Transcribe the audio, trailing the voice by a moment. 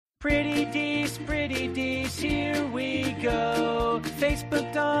Pretty Dees, here we go.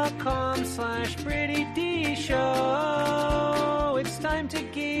 Facebook.com/Pretty Dees Show. It's time to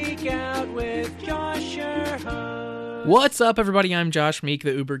geek out with Josh, your host. What's up, everybody? I'm Josh Meek,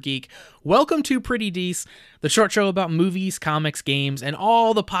 the Uber Geek. Welcome to Pretty Dees, the short show about movies, comics, games, and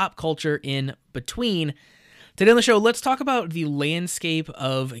all the pop culture in between. Today on the show, let's talk about the landscape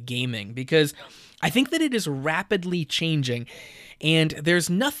of gaming, because I think that it is rapidly changing, and there's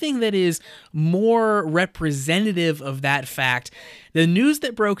nothing that is more representative of that fact than the news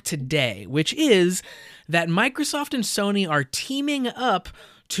that broke today, which is that Microsoft and Sony are teaming up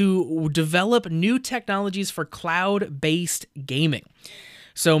to develop new technologies for cloud-based gaming.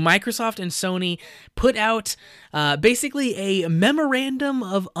 So Microsoft and Sony put out basically a memorandum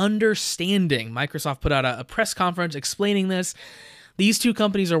of understanding. Microsoft put out a press conference explaining this. These two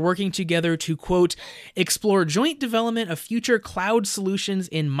companies are working together to, quote, explore joint development of future cloud solutions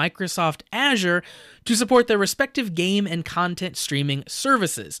in Microsoft Azure to support their respective game and content streaming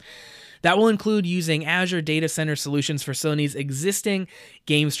services. That will include using Azure Data Center solutions for Sony's existing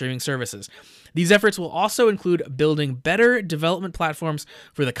game streaming services. These efforts will also include building better development platforms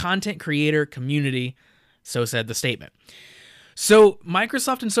for the content creator community, so said the statement. So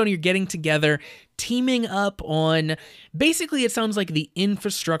Microsoft and Sony are getting together, teaming up on, basically it sounds like the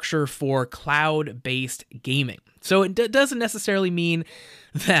infrastructure for cloud-based gaming. So it doesn't necessarily mean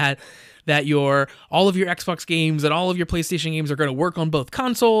that all of your Xbox games and all of your PlayStation games are going to work on both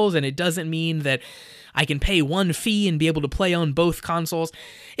consoles, and it doesn't mean that I can pay one fee and be able to play on both consoles.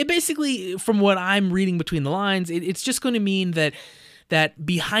 It basically, from what I'm reading between the lines, it's just going to mean that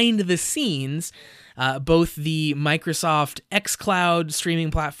behind the scenes, both the Microsoft xCloud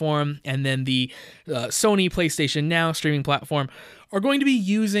streaming platform and then the Sony PlayStation Now streaming platform are going to be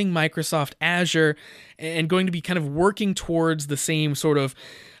using Microsoft Azure and going to be kind of working towards the same sort of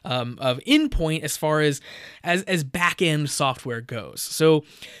endpoint as far as back-end software goes. So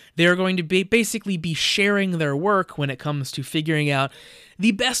they're going to basically be sharing their work when it comes to figuring out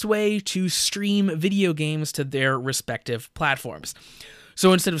the best way to stream video games to their respective platforms.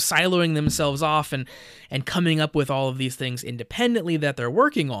 So instead of siloing themselves off and coming up with all of these things independently that they're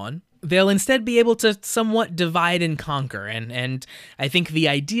working on, they'll instead be able to somewhat divide and conquer. And I think the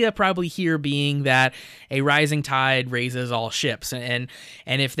idea probably here being that a rising tide raises all ships. And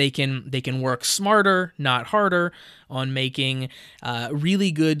if they can work smarter, not harder, on making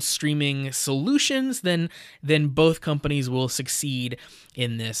really good streaming solutions, then both companies will succeed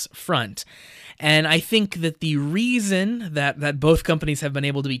in this front. And I think that the reason that both companies have been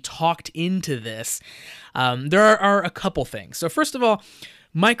able to be talked into this, there are a couple things. So first of all,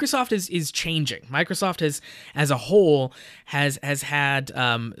 Microsoft is changing. Microsoft has, as a whole, has had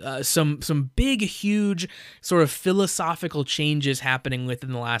some big, huge sort of philosophical changes happening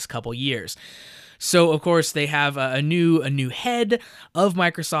within the last couple years. So of course they have a new head of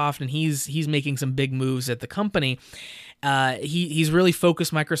Microsoft, and he's making some big moves at the company. He's really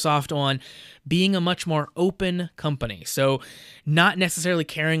focused Microsoft on being a much more open company. So not necessarily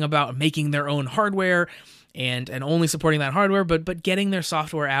caring about making their own hardware and only supporting that hardware, but getting their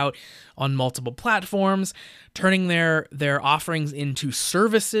software out on multiple platforms, turning their offerings into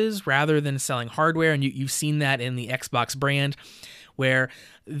services rather than selling hardware. And you've seen that in the Xbox brand, where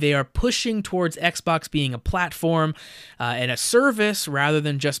they are pushing towards Xbox being a platform and a service rather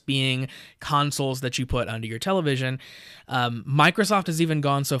than just being consoles that you put under your television. Microsoft has even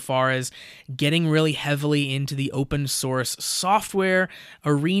gone so far as getting really heavily into the open source software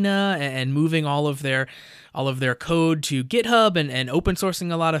arena and moving all of their code to GitHub and open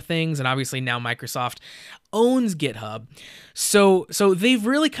sourcing a lot of things. And obviously now Microsoft owns GitHub. So they've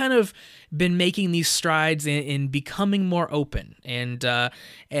really kind of been making these strides in becoming more open and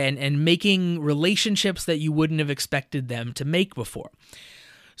making relationships that you wouldn't have expected them to make before.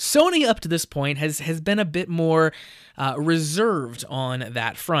 Sony, up to this point, has been a bit more reserved on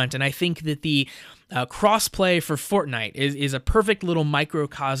that front, and I think that the crossplay for Fortnite is a perfect little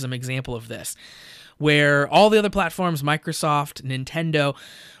microcosm example of this, where all the other platforms, Microsoft, Nintendo,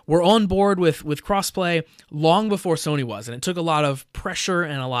 were on board with crossplay long before Sony was, and it took a lot of pressure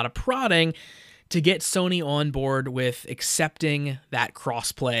and a lot of prodding to get Sony on board with accepting that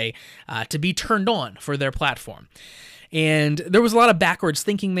crossplay to be turned on for their platform. And there was a lot of backwards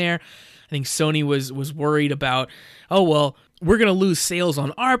thinking there. I think Sony was worried about, oh, well, we're going to lose sales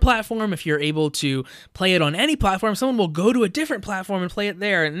on our platform if you're able to play it on any platform. Someone will go to a different platform and play it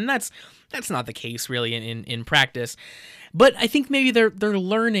there, and that's not the case really in practice. But I think maybe they're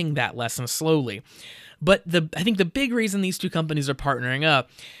learning that lesson slowly. But I think the big reason these two companies are partnering up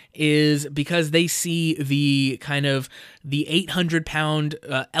is because they see the kind of the 800-pound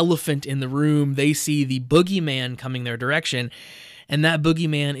elephant in the room. They see the boogeyman coming their direction, and that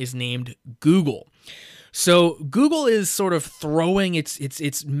boogeyman is named Google. So Google is sort of throwing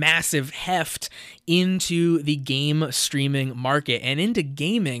its massive heft into the game streaming market and into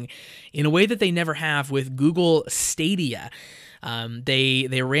gaming in a way that they never have with Google Stadia.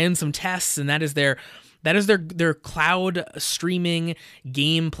 They ran some tests, and that is their cloud streaming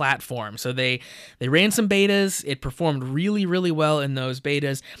game platform. So they ran some betas. It performed really, really well in those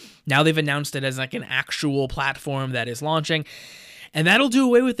betas. Now they've announced it as like an actual platform that is launching. And that'll do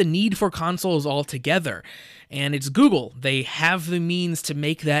away with the need for consoles altogether. And it's Google. They have the means to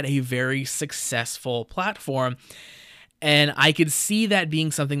make that a very successful platform. And I could see that being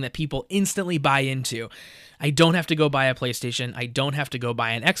something that people instantly buy into. I don't have to go buy a PlayStation. I don't have to go buy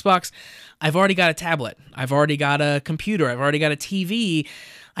an Xbox. I've already got a tablet. I've already got a computer. I've already got a TV.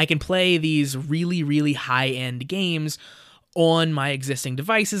 I can play these really, really high-end games on my existing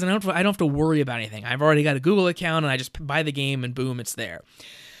devices, and I don't have to worry about anything. I've already got a Google account, and I just buy the game, and boom, it's there.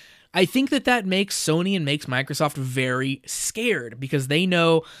 I think that makes Sony and makes Microsoft very scared, because they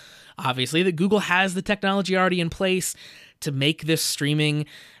know, obviously, that Google has the technology already in place to make this streaming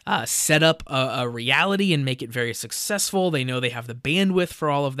setup a reality and make it very successful. They know they have the bandwidth for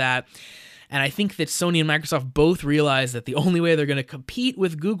all of that. And I think that Sony and Microsoft both realize that the only way they're going to compete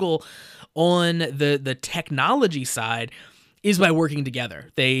with Google on the technology side is by working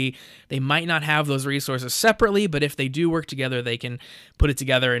together. They might not have those resources separately, but if they do work together, they can put it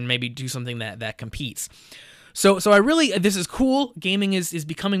together and maybe do something that competes. So this is cool. Gaming is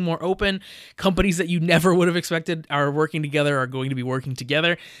becoming more open. Companies that you never would have expected are working together are going to be working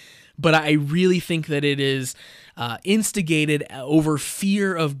together. But I really think that it is instigated over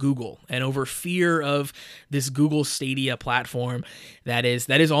fear of Google and over fear of this Google Stadia platform that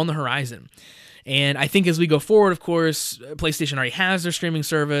is on the horizon. And I think as we go forward, of course, PlayStation already has their streaming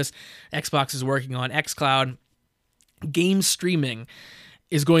service. Xbox is working on xCloud. Game streaming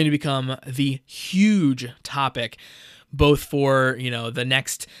is going to become the huge topic, both for the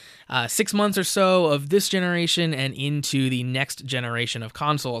next 6 months or so of this generation and into the next generation of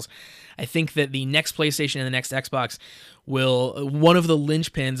consoles. I think that the next PlayStation and the next Xbox one of the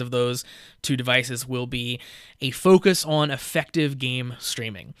linchpins of those two devices will be a focus on effective game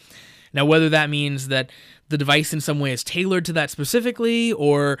streaming. Now, whether that means that the device in some way is tailored to that specifically,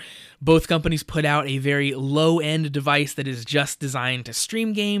 or both companies put out a very low-end device that is just designed to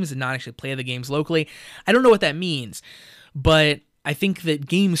stream games and not actually play the games locally, I don't know what that means. But I think that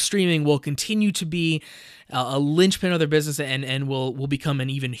game streaming will continue to be a linchpin of their business and will become an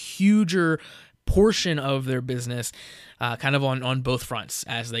even huger portion of their business kind of on both fronts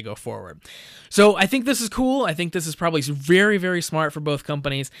as they go forward. So I think this is cool. I think this is probably very, very smart for both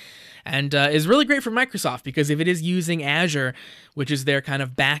companies, and is really great for Microsoft, because if it is using Azure, which is their kind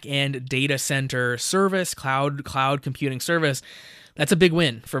of back-end data center service, cloud computing service, that's a big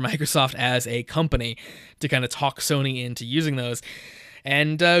win for Microsoft as a company to kind of talk Sony into using those.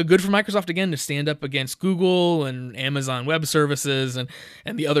 And good for Microsoft, again, to stand up against Google and Amazon Web Services and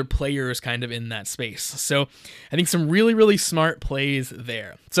the other players kind of in that space. So I think some really, really smart plays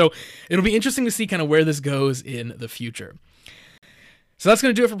there. So it'll be interesting to see kind of where this goes in the future. So that's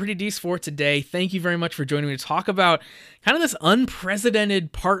going to do it for Pretty Decent for today. Thank you very much for joining me to talk about kind of this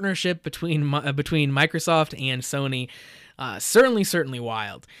unprecedented partnership between Microsoft and Sony. Certainly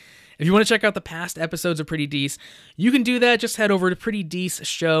wild. If you want to check out the past episodes of Pretty Decent, you can do that. Just head over to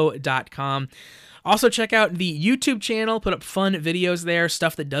prettydecestshow.com. Also, check out the YouTube channel. Put up fun videos there,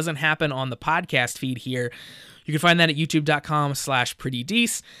 stuff that doesn't happen on the podcast feed here. You can find that at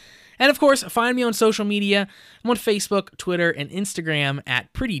youtube.com/prettydecent. And of course, find me on social media. I'm on Facebook, Twitter, and Instagram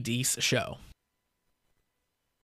at Pretty Decent Show.